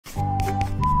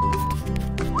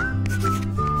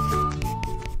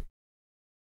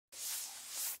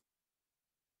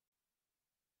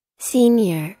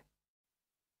senior,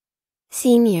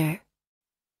 senior,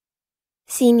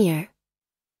 senior.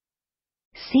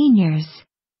 Seniors.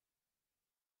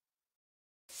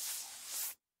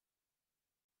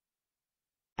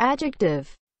 Adjective.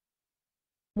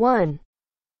 1.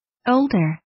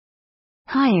 Older.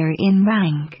 Higher in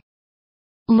rank.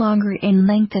 Longer in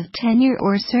length of tenure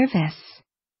or service.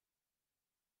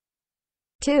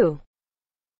 2.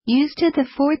 Used to the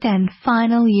fourth and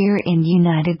final year in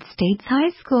United States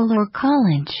high school or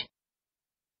college.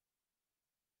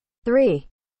 3.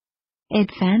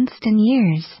 Advanced in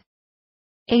years.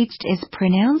 Aged is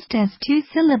pronounced as 2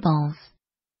 syllables.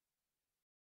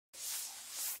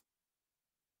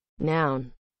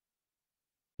 Noun.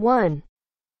 1.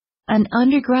 An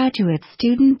undergraduate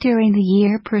student during the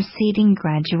year preceding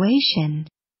graduation.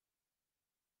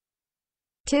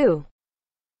 2.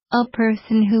 A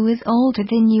person who is older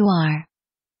than you are.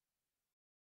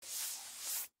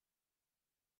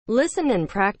 Listen and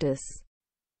practice.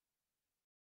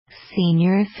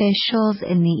 Senior officials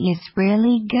in the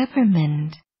Israeli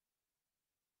government.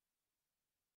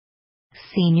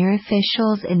 Senior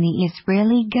officials in the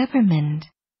Israeli government.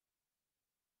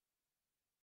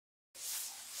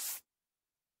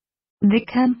 The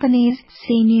company's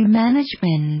senior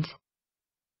management.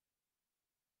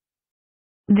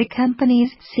 The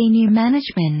company's senior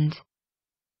management.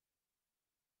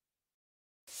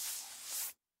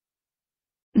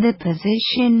 The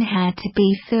position had to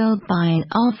be filled by an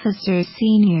officer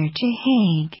senior to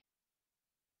Hague.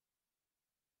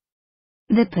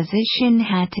 The position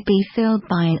had to be filled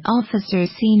by an officer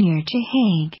senior to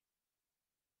Hague.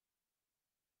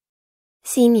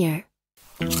 Senior.